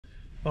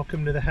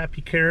Welcome to the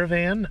Happy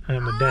Caravan.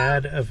 I'm a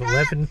dad of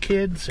 11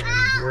 kids and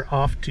we're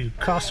off to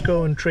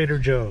Costco and Trader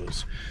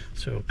Joe's.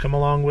 So come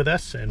along with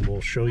us and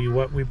we'll show you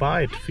what we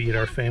buy to feed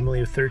our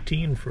family of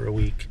 13 for a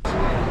week. We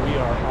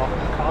are off to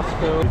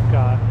Costco. We've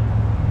got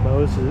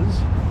Moses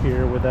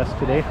here with us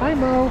today. Hi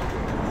Mo,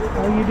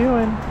 how are you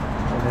doing?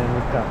 And then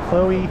we've got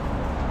Chloe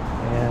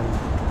and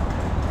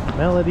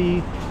Melody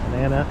and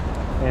Anna.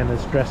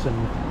 Anna's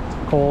dressing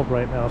cold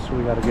right now, so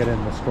we got to get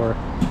in the store.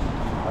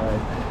 All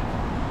right.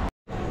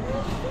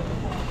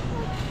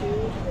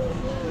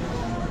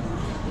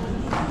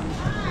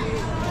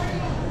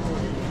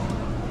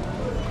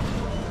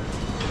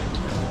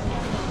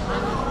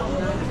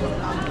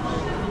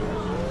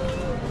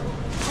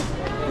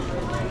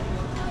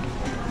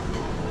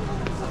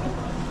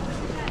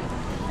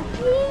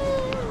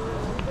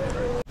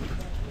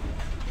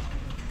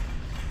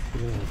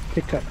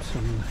 Pick up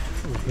some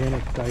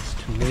organic diced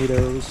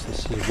tomatoes.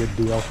 This is a good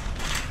deal.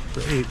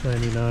 For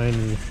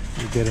 $8.99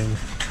 you're getting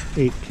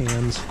 8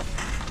 cans.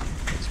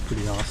 That's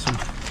pretty awesome.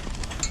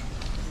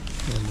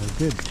 And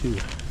they're good too.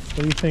 What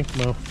do you think,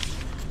 Mo?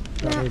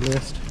 Got our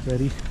list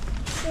ready?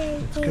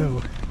 Let's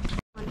go.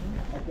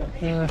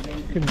 You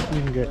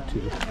can get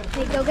 2.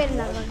 Okay, go get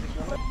another one.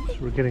 So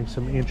we're getting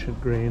some Ancient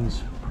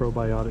Grains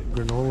probiotic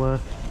granola.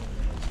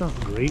 It's not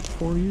great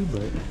for you,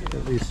 but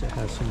at least it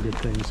has some good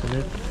things in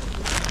it.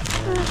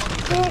 And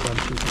some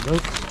bunches of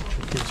oats, which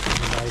your kids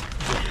really like.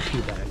 Get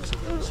 2 bags of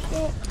those.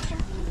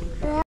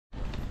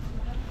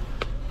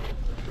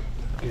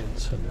 Get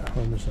some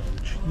Parmesan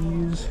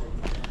cheese.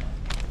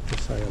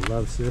 Josiah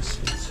loves this.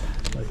 It's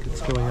like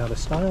it's going out of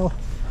style.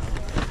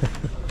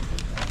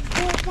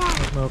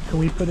 Well, can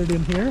we put it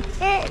in here?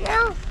 No.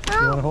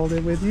 You want to hold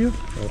it with you?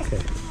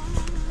 Okay.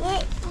 All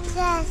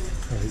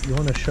right, you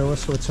want to show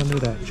us what's under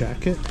that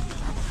jacket?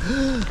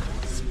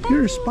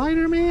 You're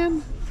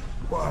Spider-Man?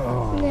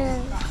 Whoa.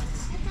 No.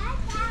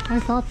 I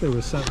thought there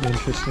was something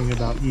interesting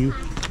about you.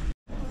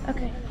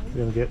 Okay. We're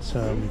going to get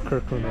some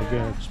Kirkland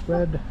organic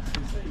spread.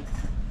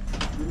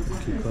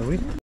 Thank you, Chloe.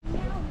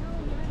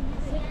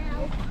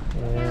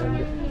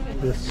 And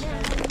this,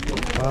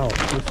 wow,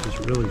 this is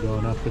really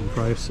going up in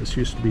price. This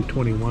used to be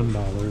 $21,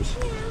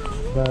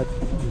 but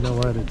you know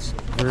what? It's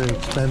very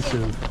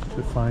expensive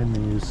to find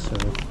these, so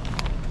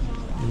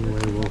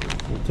anyway, we'll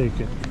take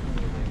it.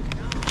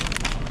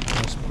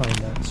 This pine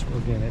nuts,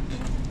 organic.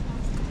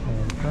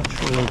 I'm not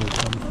sure where they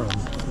come from,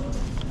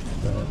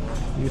 but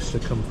they used to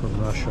come from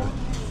Russia.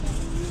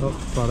 Oh,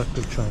 product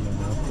of China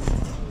now.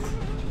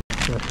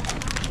 It's a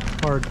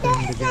hard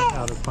thing to get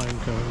out of pine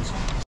cones.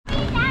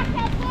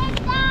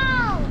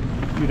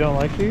 You don't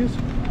like these?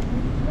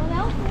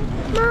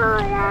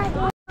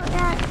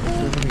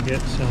 We're going to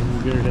get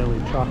some Ghirardelli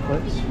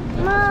chocolates.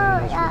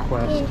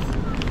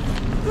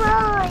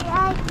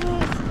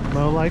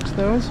 Mo likes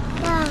those?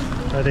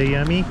 Yeah. Are they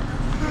yummy?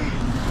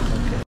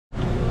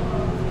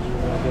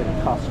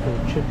 Costco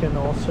chicken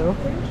also.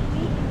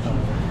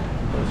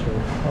 Those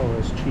are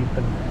always cheap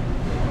and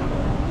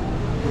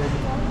good.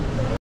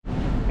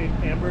 Hey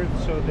Amber,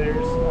 so there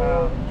is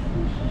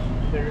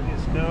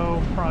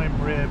no prime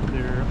rib.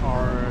 There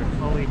are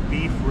only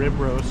beef rib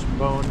roast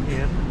bone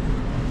in,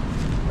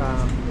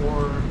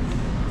 or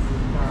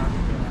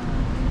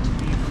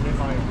beef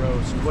ribeye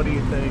roast. What do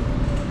you think?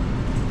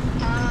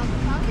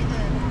 Probably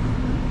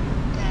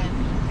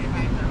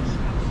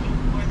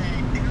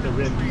the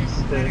ribeye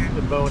roast, or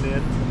the bone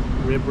in.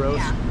 Rib roast?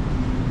 Yeah.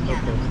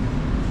 Okay.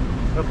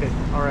 Okay,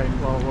 alright,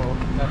 well,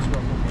 that's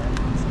what we'll get.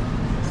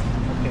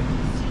 Okay,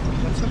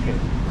 that's okay.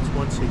 It's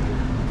once a year.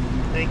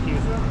 Thank you.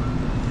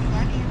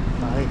 Love you.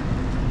 Bye.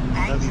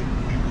 Love you.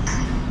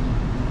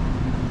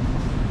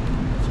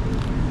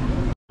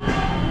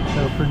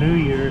 So for New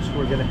Year's,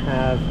 we're going to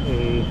have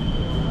a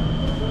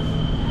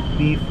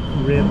beef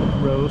rib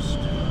roast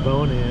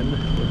bone-in,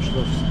 which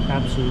looks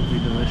absolutely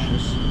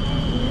delicious.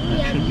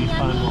 That should be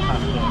fun. We'll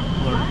have to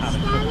learn how to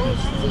cook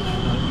this.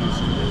 I'm not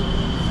used to it.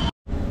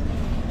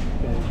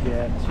 Gonna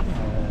get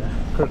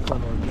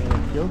Kirkland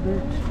organic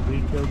yogurt,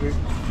 Greek yogurt,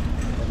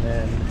 and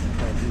then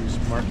use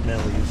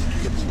Martinelli's.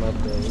 Kids love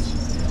those.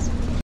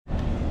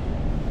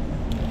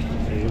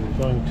 Okay, we're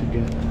going to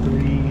get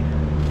 3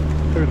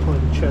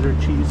 Kirkland cheddar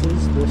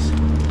cheeses. This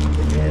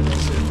again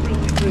is a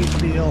really great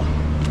deal.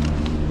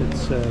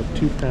 It's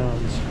 2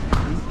 pounds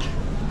each.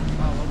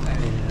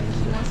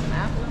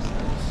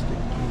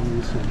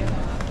 In the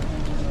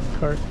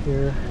cart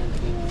here.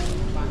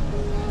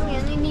 We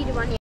only need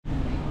 1 here.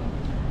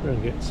 We're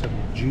going to get some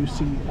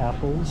juicy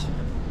apples.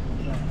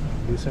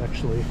 These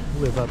actually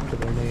live up to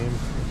their name.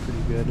 They're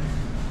pretty good.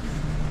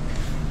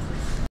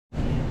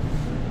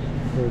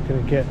 We're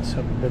going to get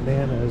some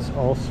bananas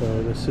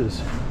also. This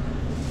is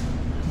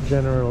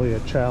generally a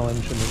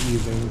challenge in the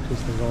evening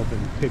because they've all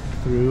been picked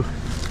through.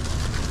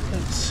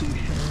 Let's see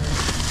here.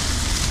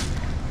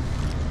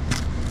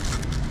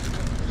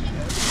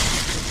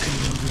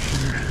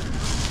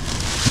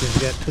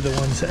 Get to the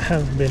ones that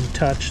haven't been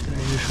touched. They're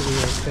usually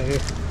okay.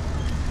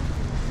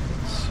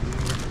 Let's see.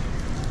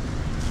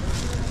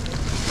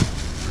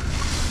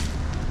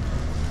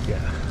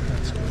 Yeah,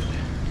 that's good.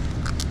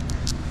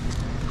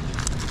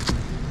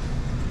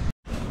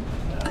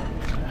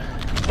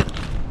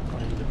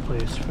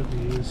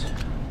 is.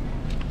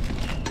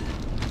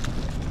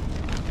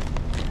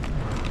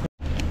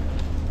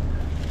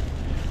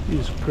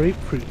 These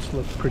grapefruits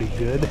look pretty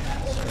good, so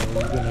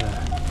we're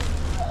gonna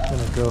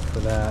go for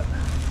that.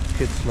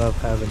 Kids love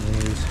having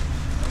these.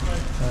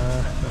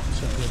 Not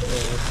so good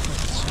there.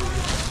 Let's see.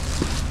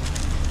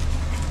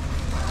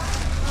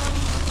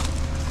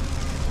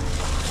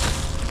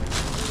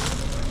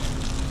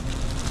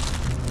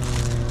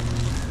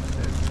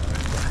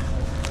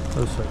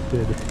 Those are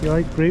good. You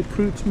like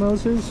grapefruits,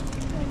 Moses?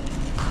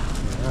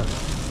 Yeah.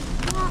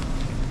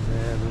 And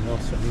then we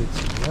also need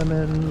some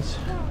lemons.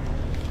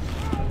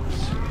 Let's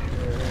see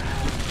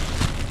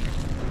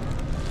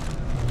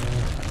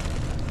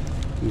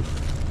here.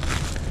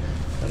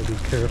 Gotta be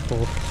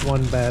careful.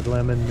 One bad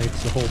lemon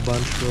makes the whole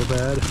bunch go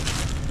bad.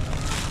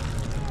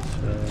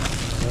 So,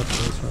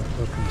 those aren't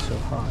looking so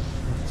hot.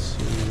 Let's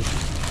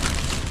see.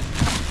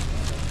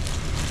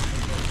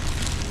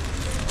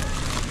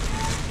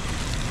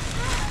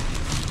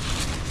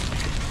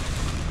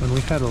 When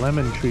we had a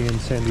lemon tree in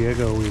San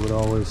Diego, we would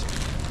always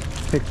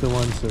pick the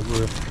ones that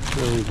were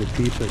really the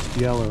deepest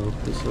yellow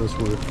because those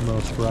were the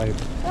most ripe.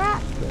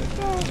 But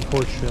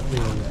unfortunately,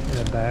 in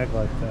a bag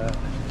like that,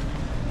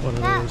 one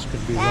of those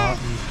could be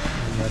rotten,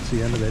 and that's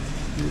the end of it.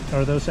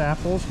 Are those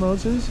apples,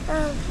 Moses?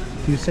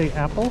 Do you say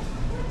apple?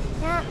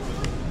 Yeah.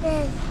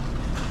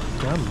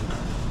 Yum.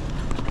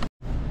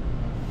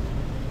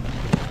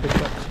 Pick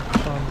up some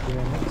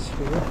pomegranates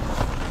here.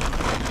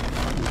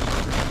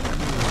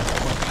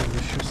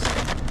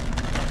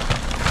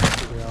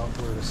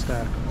 Where to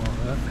stack them all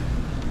that.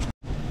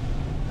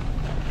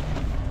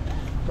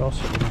 We're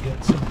also going to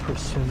get some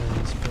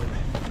persimmons, but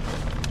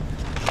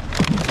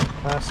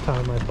last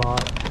time I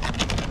bought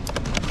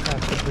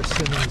pack of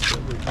persimmons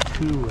that were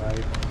too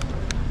ripe.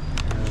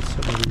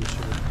 Some of these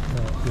are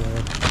not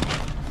good.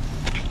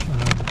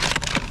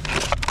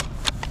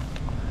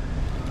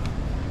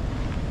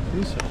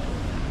 These are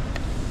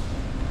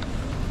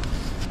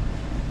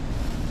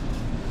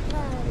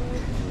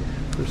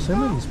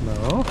persimmons,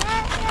 Mo.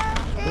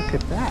 Look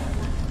at that.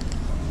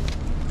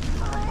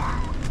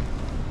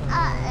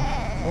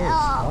 Oh,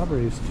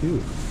 strawberries too.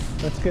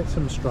 Let's get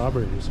some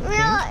strawberries, okay?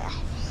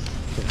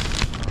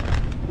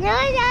 No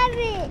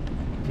strawberries.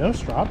 No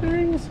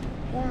strawberries?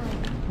 Yeah.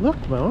 Look,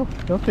 Mo.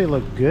 Don't they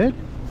look good?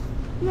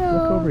 No.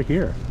 Look over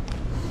here.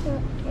 Yeah.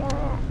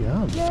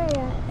 Yum. Yeah.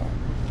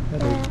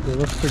 Yeah, they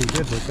look pretty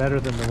good. They're better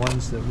than the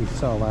ones that we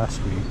saw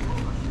last week.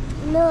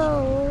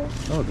 No.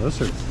 Oh, those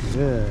are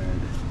good.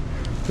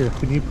 Here,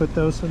 can you put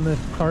those in the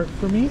cart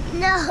for me?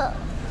 No.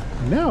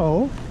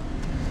 No?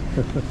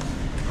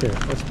 Here,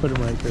 let's put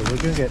them right here. We're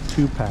going to get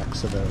 2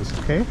 packs of those,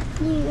 okay?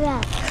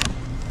 Yeah.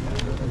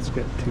 Let's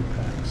get 2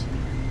 packs.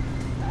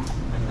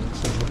 Alright,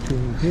 so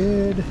looking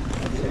good.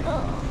 Okay.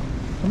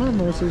 Come on,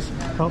 Moses.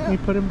 Help me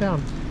put them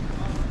down.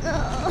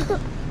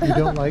 You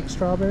don't like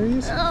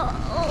strawberries? So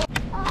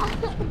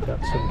we've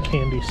got some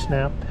candy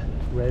snap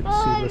red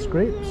seedless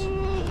grapes.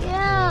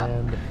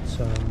 And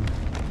some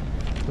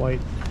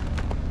white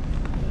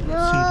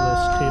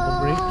seedless table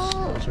grapes.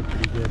 Those are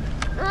pretty good.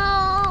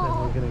 Then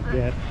we're gonna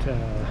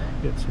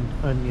get some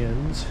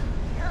onions.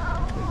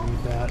 We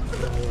need that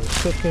for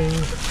cooking.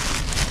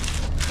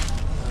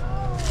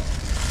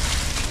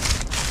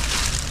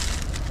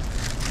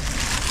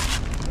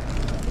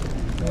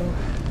 And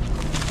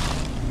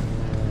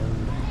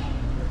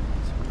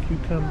some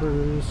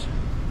cucumbers.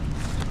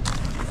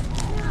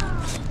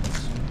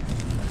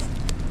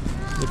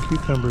 The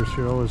cucumbers,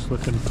 you're always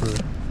looking for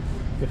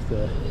if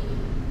the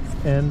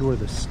end where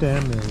the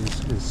stem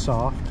is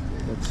soft.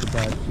 That's a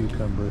bad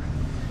cucumber.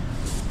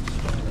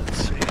 So let's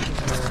see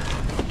here.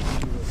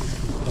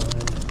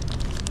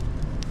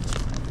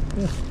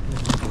 Yeah,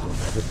 maybe a little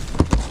better.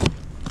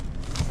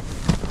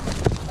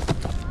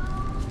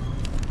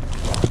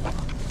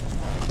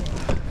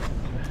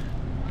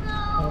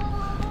 Oh,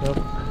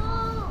 nope.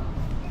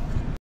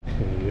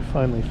 Okay, you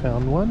finally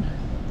found one.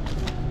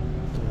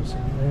 There's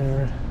in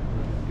there.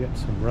 We're gonna get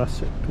some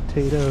russet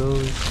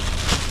potatoes.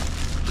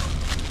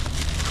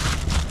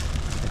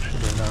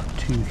 They're not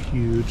too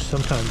huge.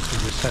 Sometimes we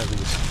just have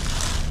these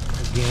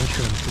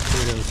gargantuan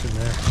potatoes in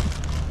there. I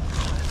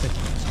think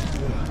that's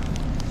good.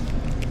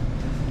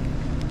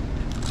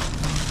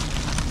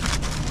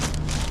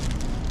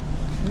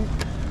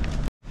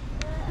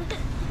 Okay.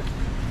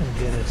 And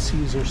get a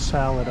Caesar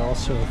salad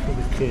also for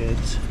the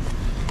kids.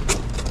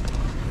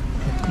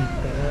 Eat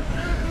that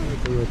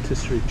with the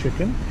rotisserie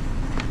chicken.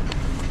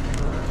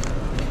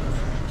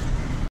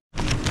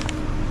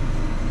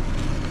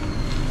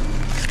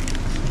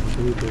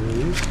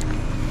 Blueberries.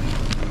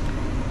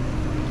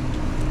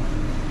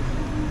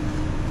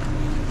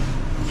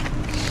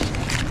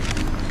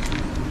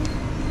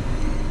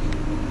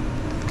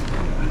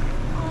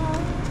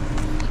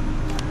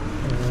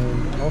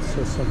 And also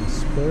some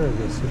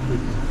asparagus if we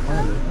can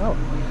find it. Oh,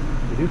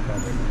 we do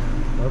have it.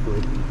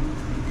 Lovely.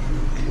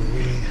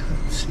 Okay,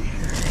 let's see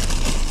here.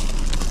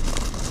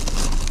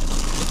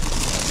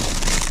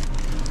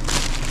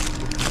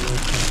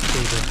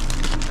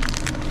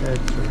 The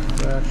eggs are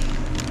fresh.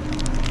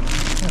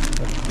 That's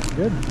pretty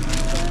good.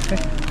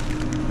 Okay.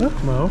 Look,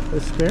 Mo,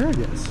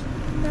 asparagus.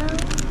 No.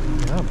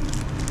 Yum.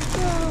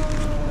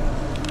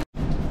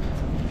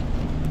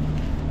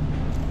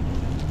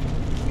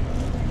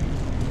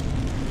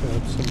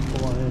 Got some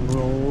Hawaiian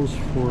rolls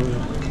for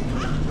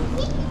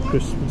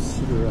Christmas,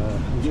 or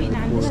I'm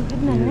sorry, for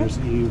New Year's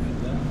Eve.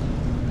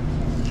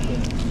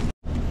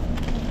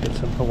 Get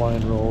some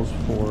Hawaiian rolls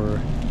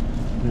for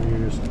New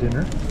Year's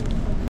dinner.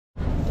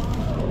 2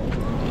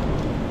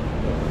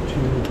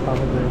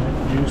 pomegranate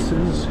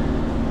juices.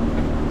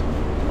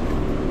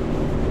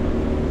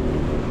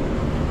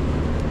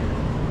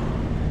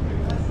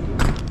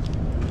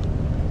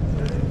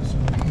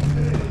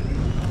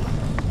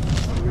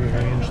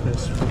 Rearrange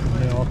this for the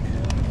milk.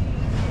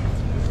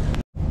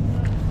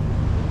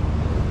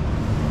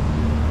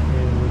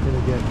 And we're going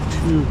to get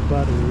 2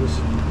 butters.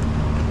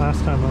 Last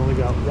time I only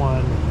got 1.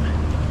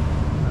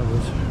 I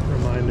was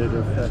reminded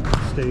of that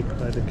mistake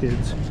by the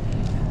kids.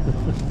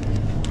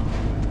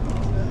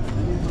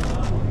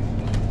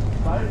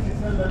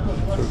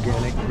 It's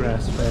organic,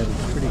 grass-fed.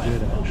 It's pretty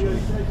good, actually.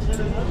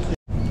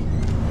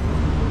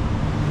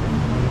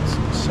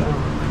 Some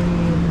sour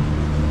cream.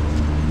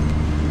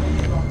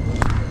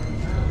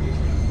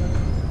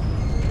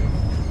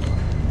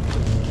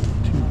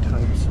 2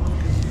 types of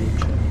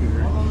kombucha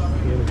here.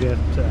 You're going to get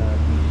the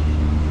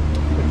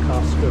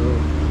Costco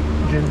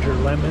ginger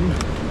lemon.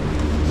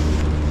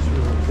 It's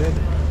really good.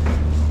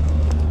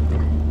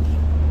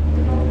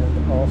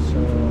 And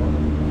also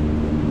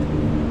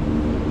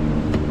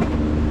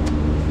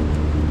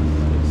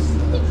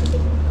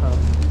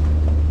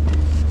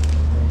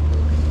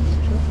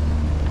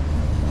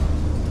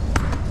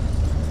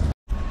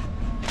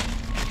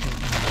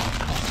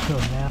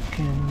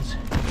napkins.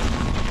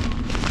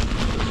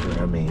 Those are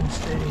our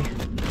mainstay.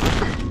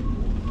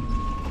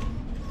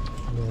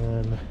 And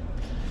then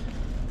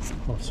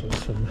also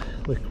some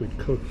liquid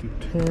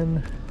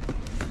CoQ10,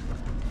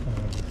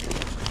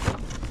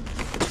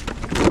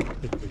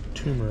 liquid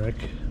turmeric,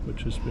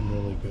 which has been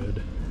really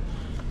good,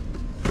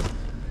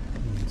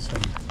 and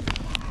some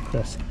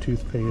Crest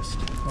toothpaste.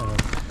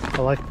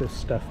 I like this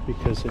stuff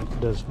because it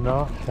does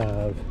not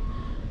have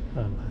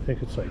I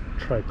think it's like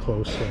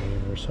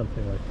triclosan or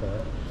something like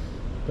that.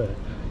 But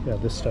yeah,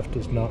 this stuff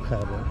does not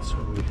have it, so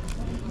we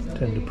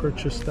tend to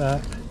purchase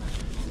that.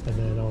 And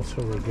then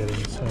also we're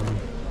getting some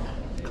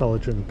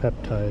collagen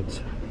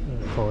peptides,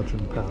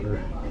 collagen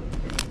powder.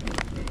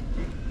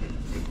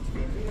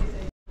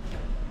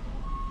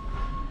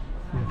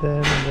 And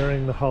then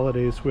during the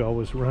holidays we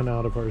always run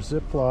out of our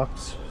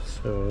Ziplocs,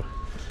 so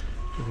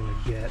we're going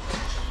to get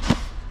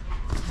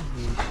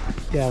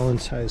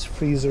gallon-sized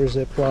freezer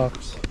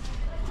Ziplocs.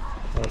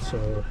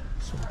 Also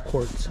some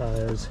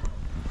quart-size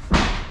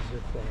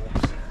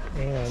Ziplocs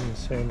and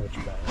sandwich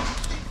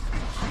bags.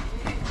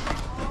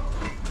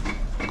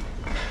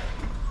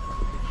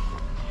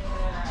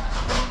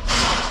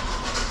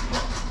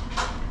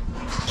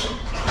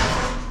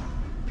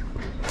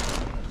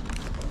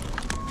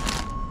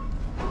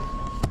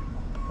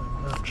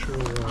 I'm not sure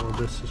where all of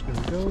this is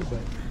going to go,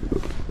 but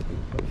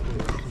hopefully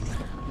we can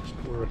just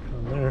work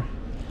on there.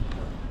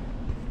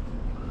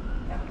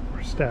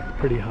 We're stacked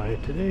pretty high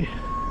today.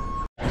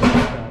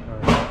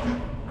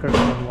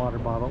 Kirkland water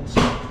bottles.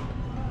 We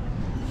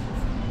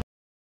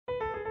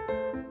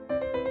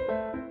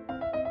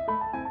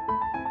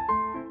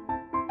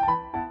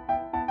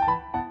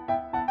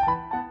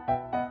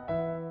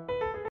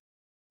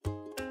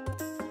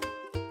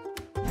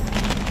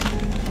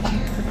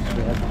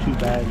have 2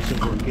 bags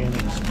of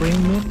organic spring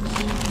mix, and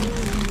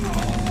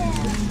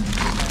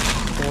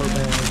 4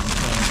 bags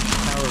of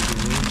power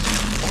beans.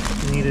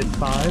 We needed 5,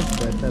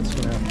 but that's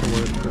going to have to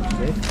work for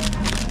today.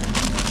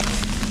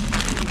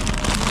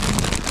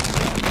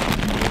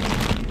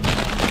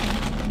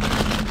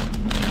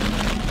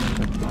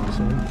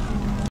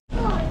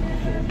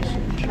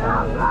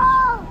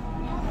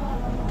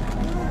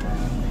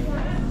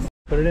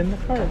 Put it in the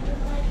cart.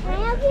 Can I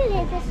help you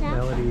get this up?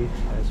 Melody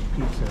has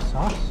pizza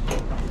sauce.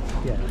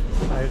 Yeah,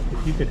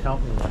 if you could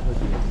help me, that would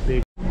be a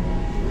big.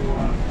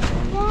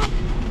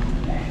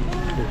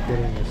 We're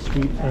getting a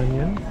sweet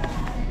onion.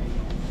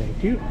 Thank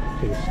you.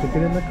 Okay, stick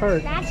it in the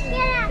cart. That's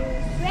gonna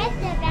rip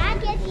the bag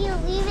if you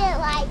leave it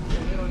like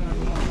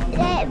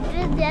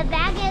the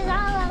bag is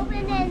all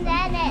open and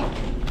then it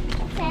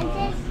sends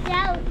it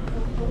so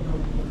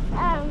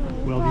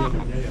well, the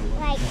other day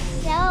like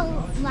so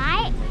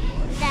light.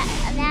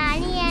 The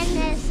onion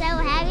is so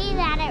heavy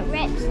that it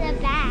rips the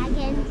bag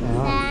and the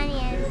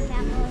onion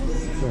crumbles.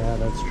 Yeah,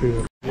 that's true.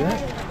 Yeah.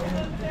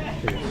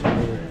 Okay, so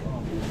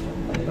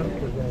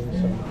we're getting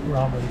some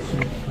ramen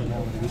soup for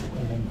Melody,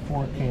 and then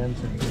 4 cans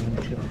of green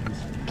chilies.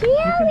 Can you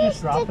help me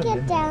just drop stick it it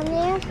in down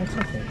there? That's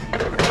okay.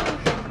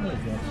 There you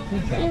go.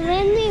 Good job. You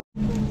made me.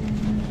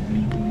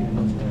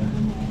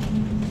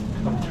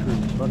 Come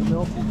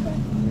buttermilk.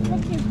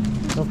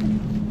 Okay.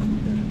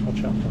 Here, I'll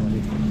chop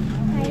Melody.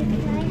 Can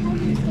I help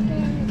you stick it in?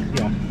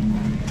 Yeah.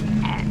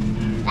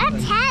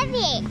 That's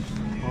heavy.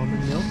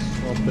 Almond milk.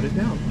 I'll put it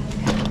down.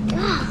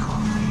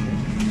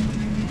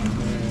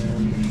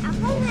 How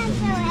come that's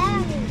so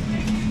heavy?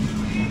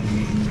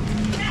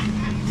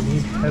 You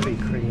need heavy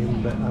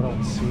cream, but I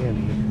don't see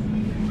any.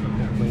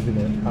 Maybe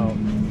they're out.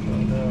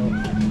 Oh no,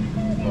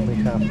 only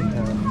half and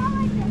half.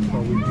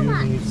 Well, we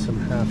do need some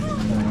half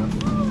and half,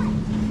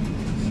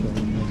 so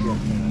we'll get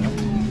that.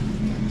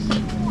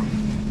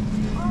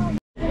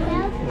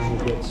 And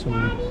we'll get some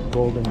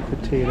golden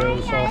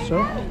potatoes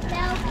also.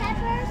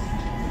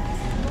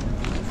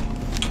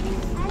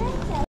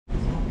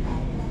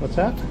 What's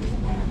that?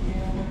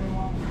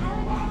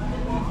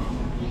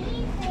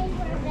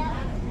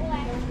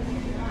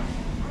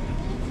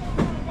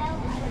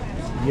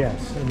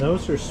 Yes, and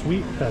those are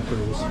sweet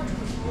peppers.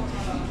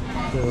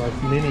 They're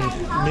like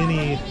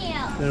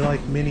they're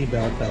like mini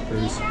bell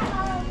peppers.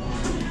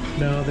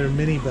 No, they're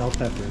mini bell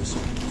peppers.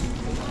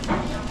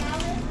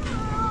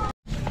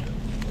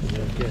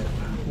 We'll get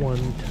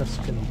one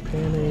Tuscan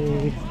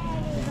Pane,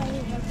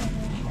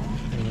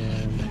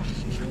 and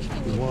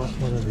we want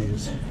one of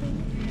these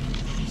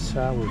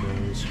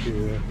sourdoughs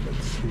here.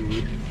 Let's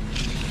see.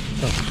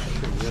 Oh,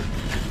 pretty good.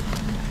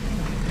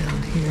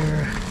 Down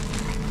here.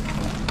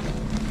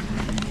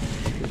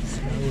 Good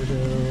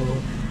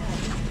sourdough.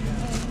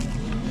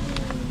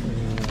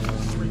 And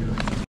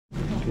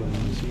good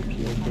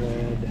Ezekiel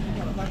bread.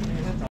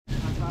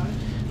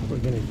 We're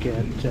going to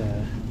get 2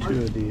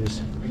 of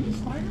these.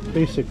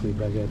 Basically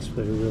baguettes,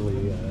 but are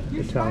really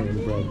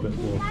Italian bread, but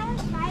we'll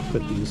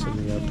put these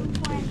in the oven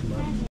and bake them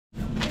up.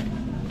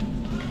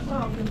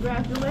 Well,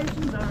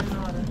 congratulations are in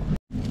order.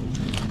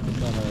 We've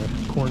got our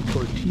corn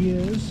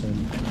tortillas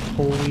and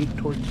whole wheat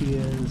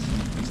tortillas,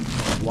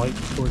 white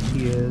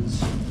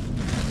tortillas,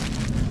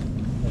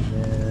 and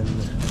then I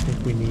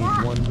think we need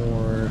one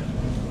more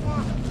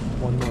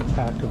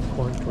pack of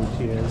corn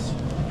tortillas.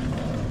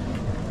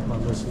 On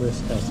this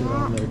list has it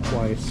on there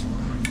twice.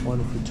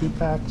 One for 2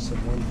 packs and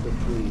one for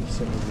 3.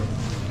 So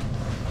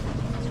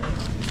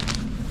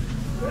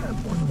we'll grab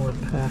one more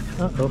pack.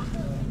 Uh-oh.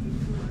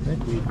 I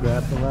think we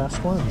grabbed the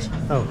last ones.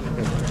 Oh, there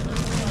we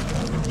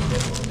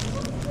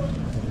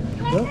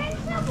go. Can I drink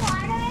some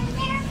water in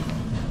there?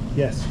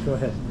 Yes, go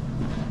ahead.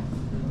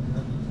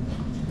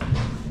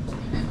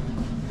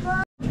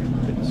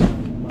 Get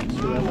some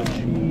mozzarella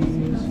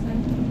cheese,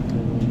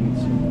 and we need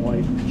some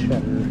white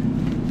cheddar.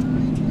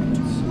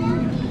 Let's see.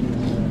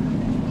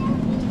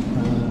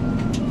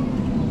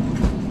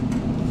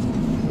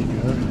 There we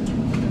go.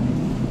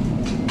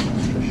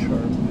 Extra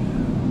sharp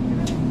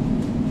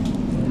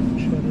white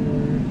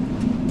cheddar.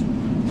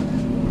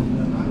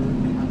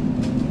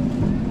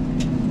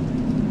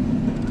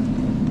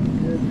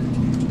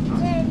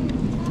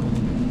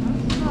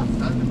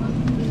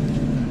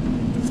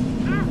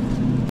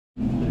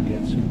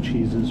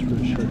 Cheeses for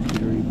the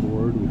charcuterie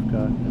board. We've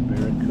got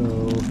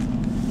Barefoot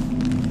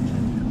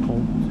and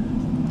Concombre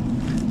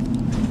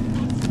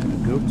and a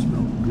goat's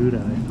milk Gouda.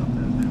 I thought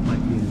that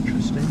might be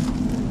interesting.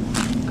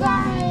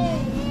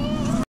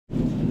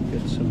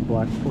 Get some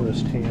Black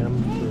Forest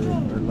ham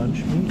for our lunch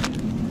meat.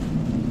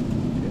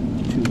 Get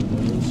 2 of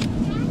those.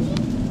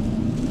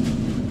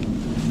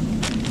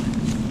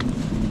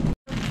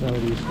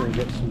 Melody's going to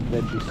get some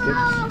veggie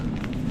sticks.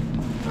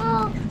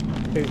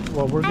 Okay,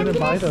 well, we're going to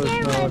buy those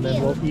now and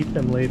then we'll eat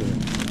them later.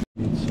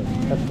 Need some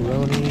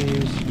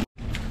pepperonis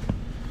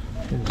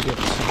and get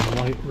some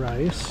white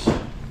rice.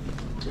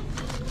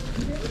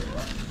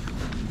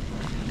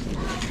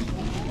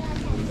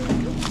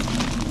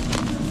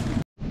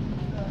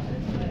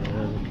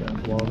 And we've got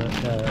walnut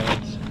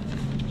heads.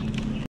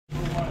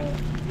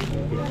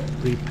 We'll get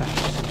 3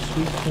 packs of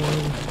sweet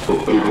corn.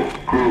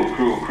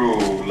 Crew,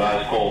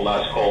 last call.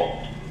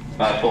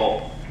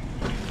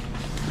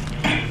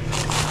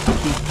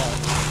 2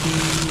 packs of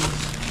cheese.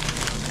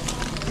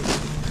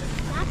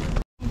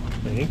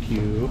 Thank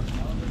you.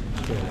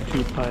 We have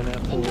 2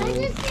 pineapples,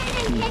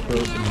 2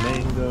 frozen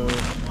mango,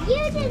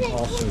 and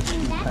also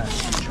 2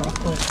 packs of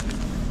chocolate.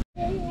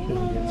 Then we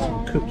get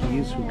some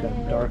cookies. We've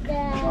got dark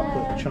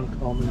chocolate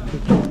chunk almond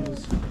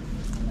cookies.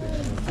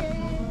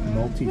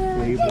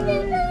 Multi-flavor,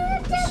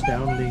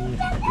 astounding,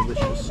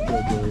 delicious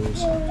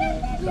strawberries.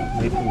 Got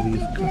maple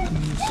leaf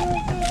cookies.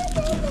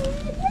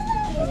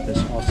 Got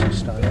this Aussie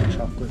style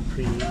chocolate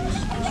creams. Those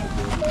are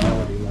good.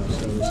 Melody loves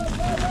those.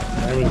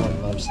 Everyone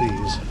loves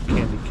these.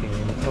 Candy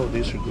cane. Oh,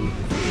 these are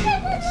gluten-free.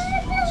 Let's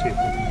see if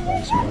we can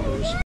find some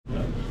others.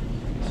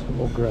 So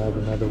we'll grab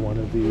another one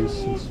of these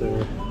since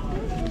they're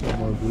no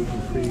more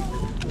gluten-free.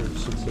 Or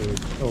since they're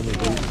only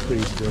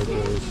gluten-free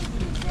strawberries.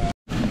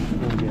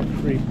 We'll get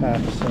 3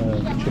 packs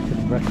of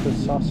chicken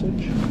breakfast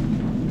sausage.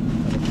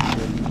 That'll be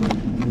good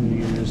for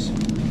New Year's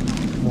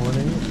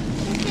morning.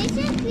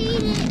 Then we need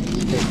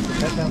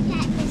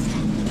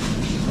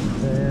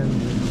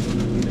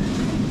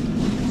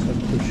some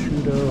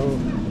prosciutto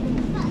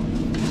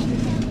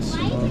and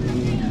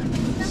salami.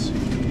 Let's see.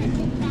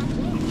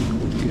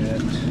 We'll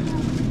get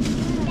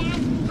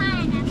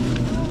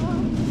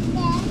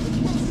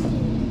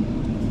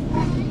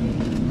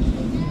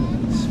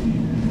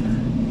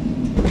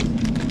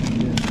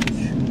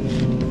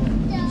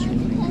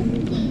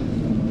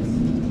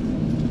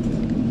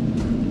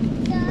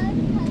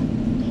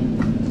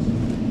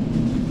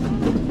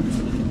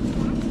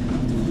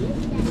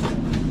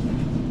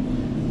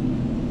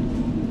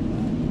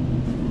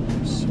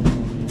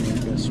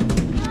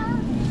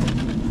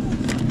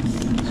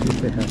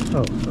Oh,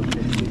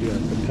 okay. You do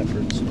have the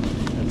peppers.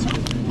 That's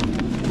good.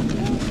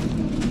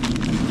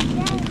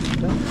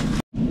 Yeah.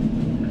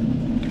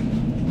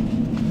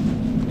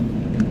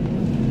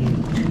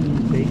 Two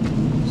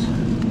bacons.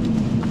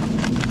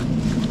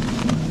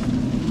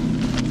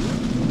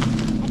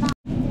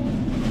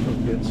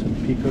 We'll get some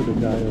pico de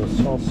gallo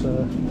salsa.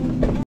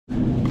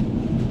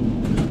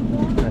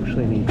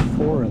 Actually need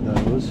 4 of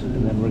those,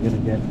 and then we're going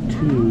to get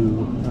 2.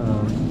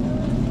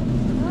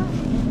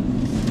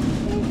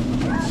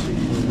 Let's see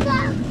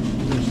here.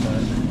 Where's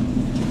that?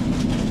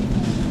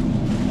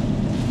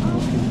 I'm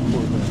looking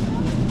for the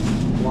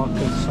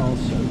Waka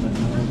salsa, but I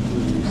don't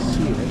really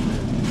see it.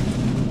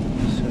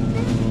 So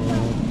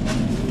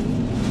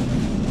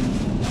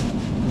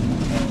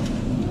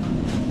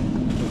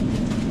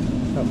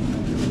oh,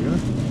 there we go.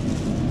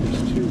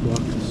 There's 2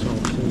 Waka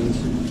salsas.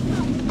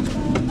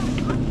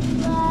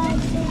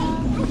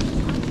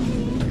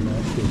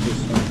 Gives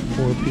us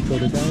 4 pico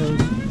de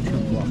gallos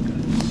and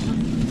Wakas.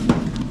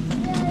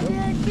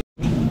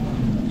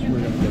 So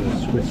we're going to get a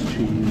Swiss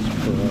cheese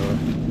for our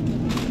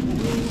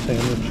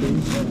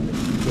sandwiches.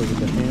 Go with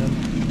the ham.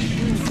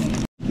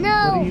 No.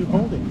 What are you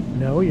holding?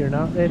 No, you're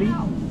not ready?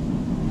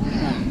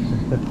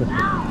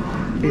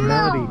 Hey,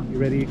 Melody, you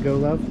ready to go,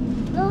 love?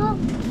 No.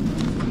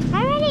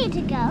 I'm ready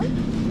to go.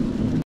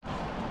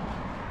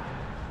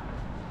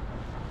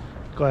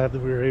 Glad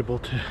that we were able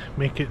to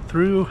make it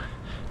through.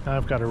 Now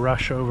I've got to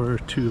rush over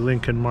to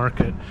Lincoln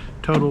Market.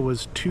 Total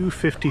was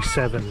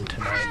 $2.57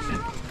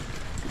 tonight.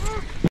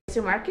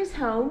 So Mark is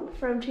home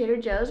from Trader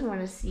Joe's and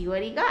want to see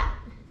what he got.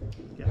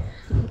 Yeah.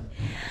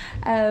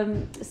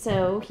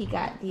 So he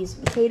got these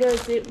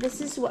potatoes.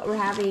 This is what we're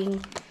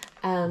having.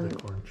 The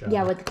corn chowder.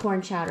 Yeah, with the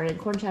corn chowder. In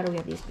corn chowder, we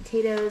have these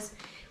potatoes.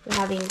 We're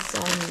having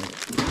some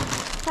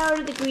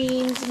powder the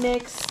greens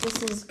mix.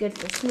 This is good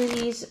for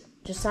smoothies.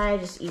 Josiah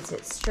just eats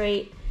it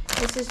straight.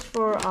 This is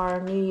for our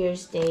New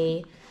Year's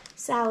Day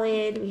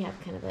salad. We have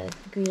kind of a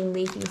green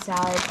leafy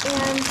salad,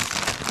 and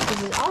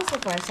this is also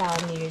for our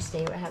salad New Year's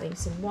Day. We're having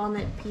some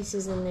walnut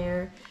pieces in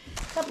there,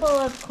 a couple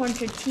of corn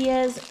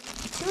tortillas.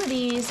 2 of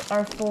these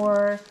are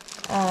for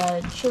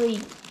chili,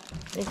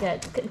 like a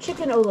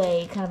chicken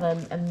ole, kind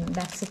of a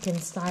Mexican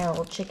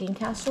style chicken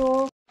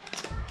casserole.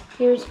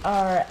 Here's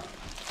our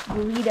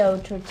burrito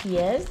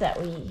tortillas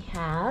that we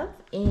have,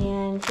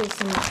 and here's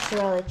some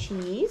mozzarella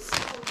cheese.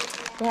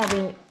 We're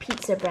having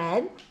pizza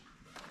bread.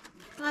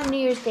 On New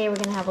Year's Day, we're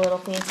going to have a little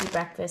fancy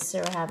breakfast, so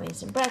we're having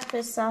some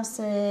breakfast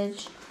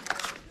sausage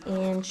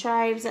and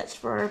chives. That's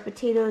for our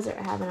potatoes that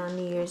we're having on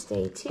New Year's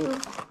Day, too.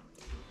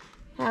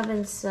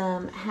 Having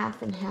some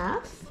half and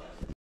half.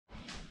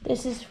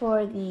 This is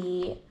for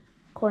the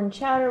corn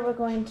chowder we're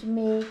going to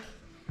make.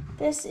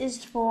 This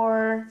is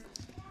for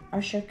our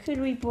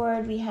charcuterie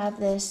board. We have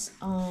this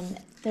on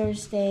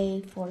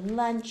Thursday for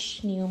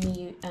lunch.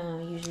 Naomi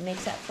usually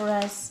makes that for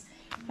us.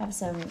 We have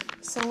some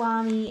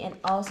salami and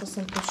also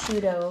some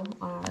prosciutto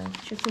on our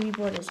charcuterie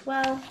board as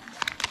well.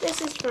 This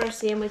is for our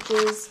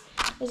sandwiches.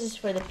 This is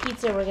for the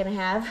pizza we're gonna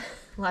have.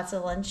 Lots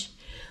of lunch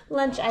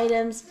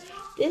items.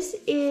 This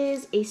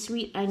is a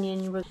sweet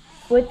onion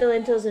with the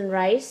lentils and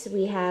rice.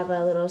 We have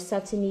a little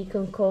Sautine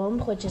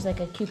Concombre, which is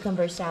like a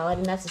cucumber salad,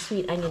 and that's a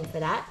sweet onion for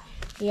that.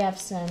 We have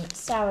some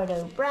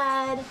sourdough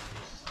bread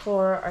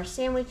for our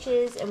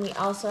sandwiches, and we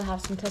also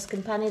have some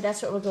Tuscan Pane.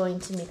 That's what we're going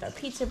to make our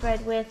pizza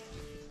bread with.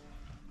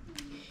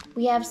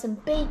 We have some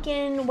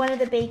bacon. One of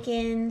the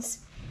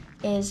bacons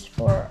is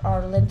for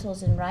our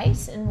lentils and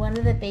rice, and one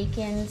of the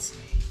bacons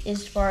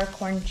is for our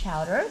corn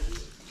chowder.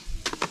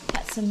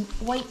 Got some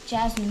white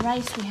jasmine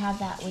rice. We have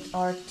that with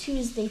our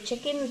Tuesday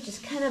chicken, which is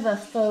kind of a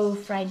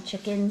faux fried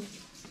chicken,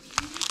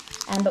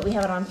 but we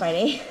have it on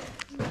Friday.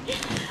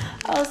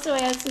 Also,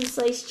 I have some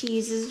sliced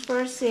cheeses for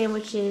our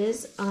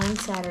sandwiches on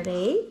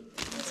Saturday.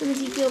 Some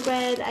Ezekiel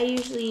bread. I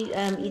usually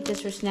eat this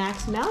for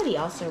snacks. Melody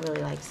also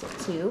really likes it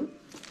too.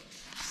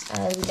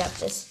 We got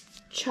this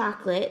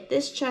chocolate.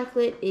 This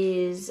chocolate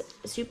is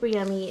super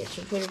yummy. It's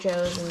from Trader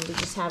Joe's, and we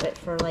just have it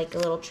for like a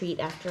little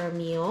treat after a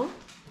meal.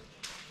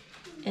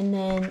 And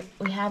then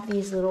we have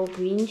these little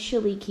green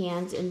chili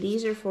cans, and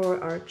these are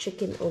for our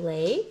chicken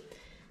ole.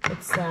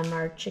 It's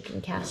our chicken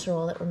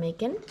casserole that we're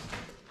making.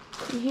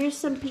 And here's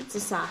some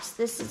pizza sauce.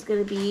 This is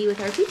going to be with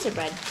our pizza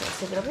bread. So let's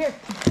stick it up here.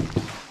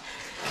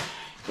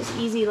 Just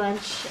easy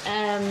lunch.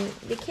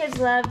 The kids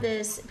love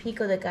this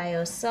pico de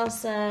gallo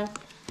salsa,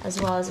 as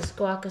well as this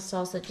guaca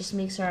salsa. It just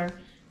makes our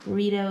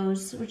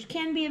burritos, which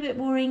can be a bit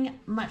boring,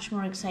 much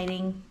more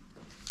exciting.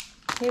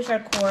 Here's our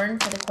corn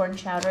for the corn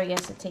chowder. I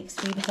guess it takes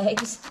 3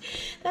 bags.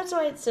 That's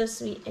why it's so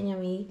sweet and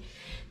yummy.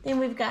 Then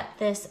we've got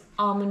this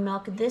almond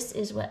milk. This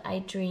is what I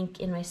drink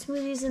in my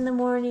smoothies in the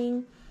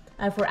morning.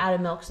 If we're out of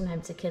milk,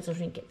 sometimes the kids will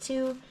drink it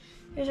too.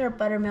 Here's our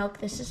buttermilk.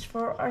 This is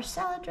for our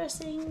salad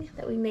dressing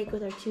that we make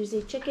with our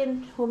Tuesday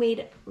chicken.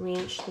 Homemade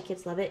ranch. The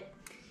kids love it.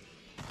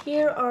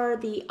 Here are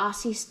the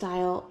Aussie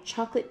style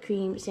chocolate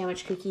cream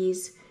sandwich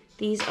cookies.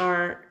 These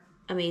are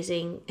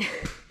amazing.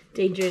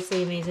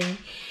 Dangerously amazing.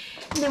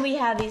 And then we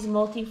have these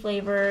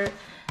multi-flavor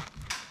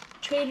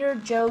Trader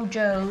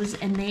Joe's,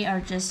 and they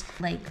are just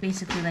like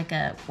basically like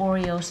a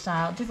Oreo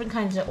style, different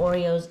kinds of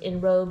Oreos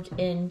enrobed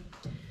in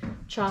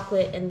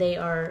chocolate, and they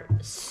are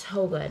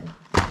so good.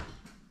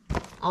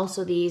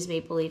 Also these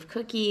maple leaf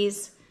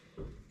cookies.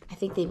 I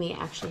think they may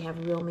actually have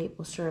real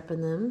maple syrup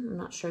in them. I'm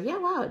not sure. Yeah,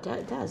 wow, it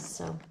does.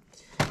 So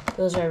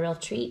those are a real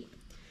treat.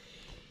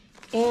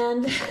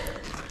 And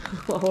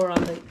while we're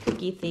on the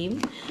cookie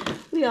theme,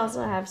 we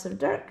also have some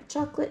dark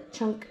chocolate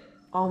chunk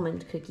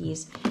almond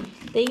cookies.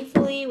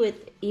 Thankfully,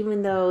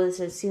 even though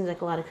this seems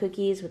like a lot of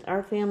cookies, with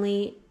our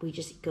family, we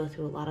just go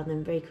through a lot of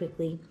them very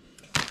quickly.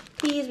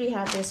 Peas, we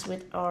have this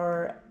with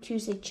our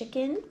Tuesday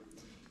chicken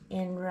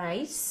and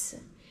rice.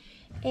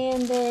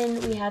 And then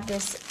we have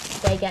this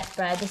baguette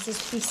bread. This is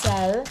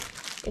Ficelle.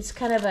 It's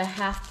kind of a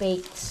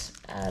half-baked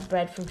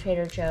bread from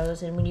Trader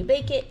Joe's, and when you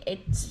bake it, it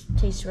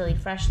tastes really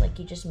fresh, like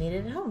you just made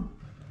it at home.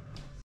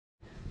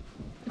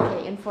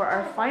 Okay, and for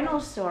our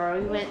final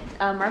store, we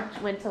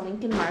Mark went to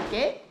Lincoln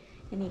Market,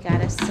 and he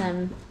got us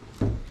some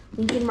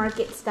Lincoln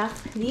Market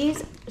stuff.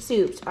 These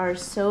soups are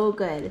so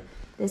good.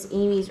 This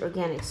Amy's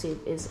organic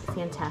soup is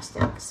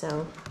fantastic.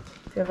 So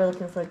if you're ever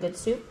looking for a good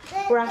soup,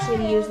 we're actually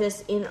going to use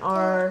this in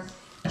our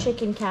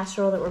chicken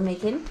casserole that we're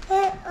making.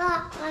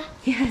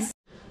 Yes.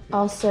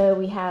 Also,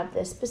 we have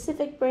this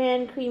Pacific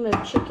brand cream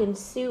of chicken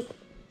soup.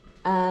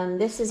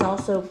 This is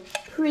also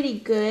pretty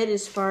good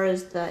as far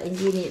as the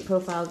ingredient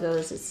profile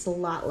goes. It's a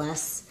lot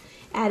less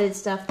added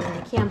stuff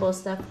than the Campbell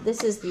stuff.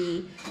 This is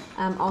the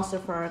also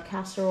for our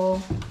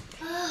casserole.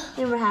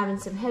 Then we're having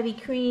some heavy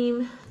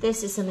cream.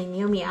 This is something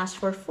Naomi asked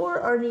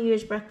for our New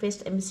Year's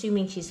breakfast. I'm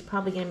assuming she's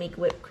probably going to make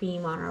whipped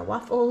cream on our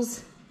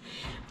waffles,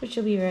 which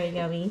will be very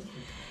yummy.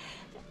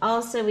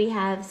 Also, we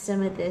have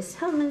some of this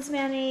Hellmann's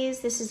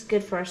mayonnaise. This is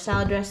good for our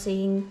salad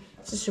dressing.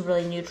 It's just a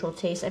really neutral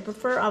taste. I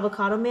prefer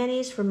avocado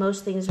mayonnaise for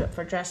most things, but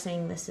for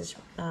dressing, this is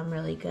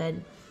really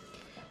good.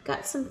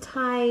 Got some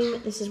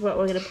thyme. This is what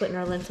we're going to put in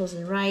our lentils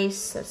and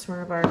rice. That's one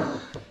of our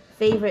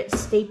favorite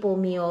staple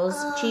meals.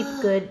 Cheap,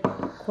 good,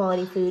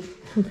 quality food.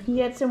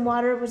 You had some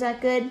water. Was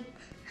that good?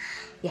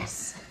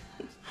 Yes.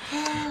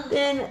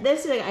 Then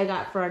this is what I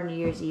got for our New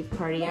Year's Eve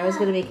party. I was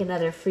going to make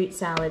another fruit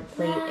salad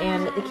plate,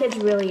 and the kids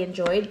really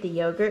enjoyed the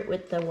yogurt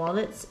with the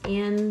walnuts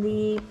and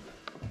the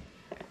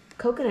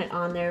coconut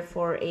on there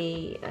for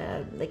a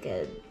like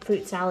a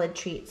fruit salad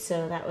treat.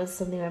 So that was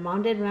something my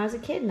mom did when I was a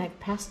kid, and I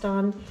passed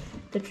on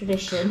the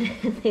tradition,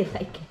 and they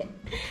like it.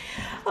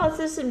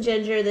 Also some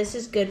ginger. This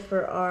is good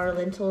for our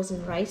lentils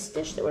and rice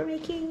dish that we're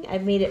making.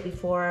 I've made it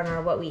before on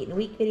our What We Eat in a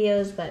Week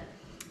videos, but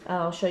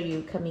I'll show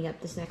you coming up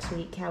this next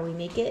week how we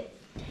make it.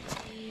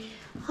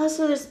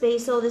 Also this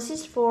basil. This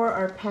is for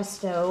our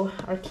pesto.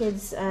 Our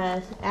kids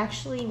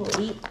actually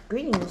will eat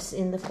greens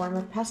in the form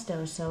of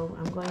pesto, so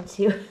I'm going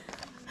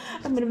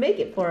to make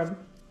it for them.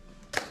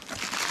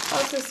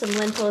 Also some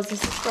lentils.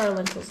 This is for our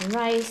lentils and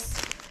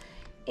rice.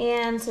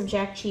 And some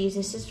jack cheese.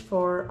 This is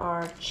for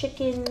our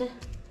chicken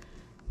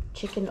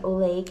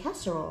ole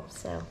casserole.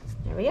 So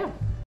there we go.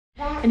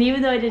 And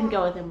even though I didn't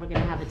go with him, we're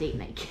going to have a date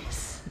night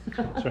kiss.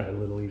 That's right,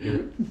 little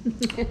eager.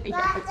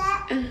 Yes.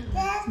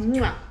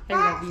 Mwah. I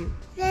love you.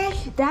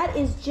 That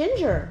is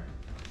ginger.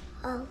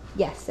 Oh.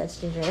 Yes, that's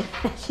ginger.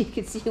 As you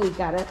can see, we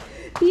got a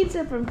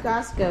pizza from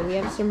Costco. We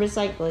have some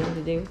recycling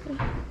to do.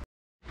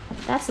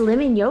 That's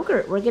lemon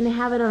yogurt. We're going to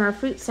have it on our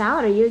fruit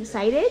salad. Are you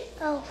excited?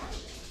 Oh.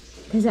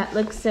 Does that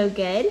look so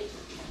good?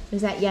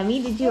 Was that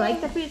yummy? Did you like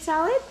the fruit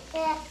salad?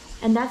 Yeah.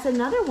 And that's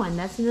another one.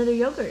 That's another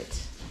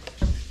yogurt.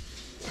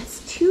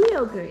 That's 2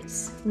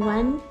 yogurts.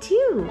 1,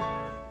 2.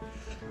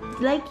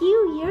 Like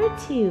you're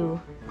 2.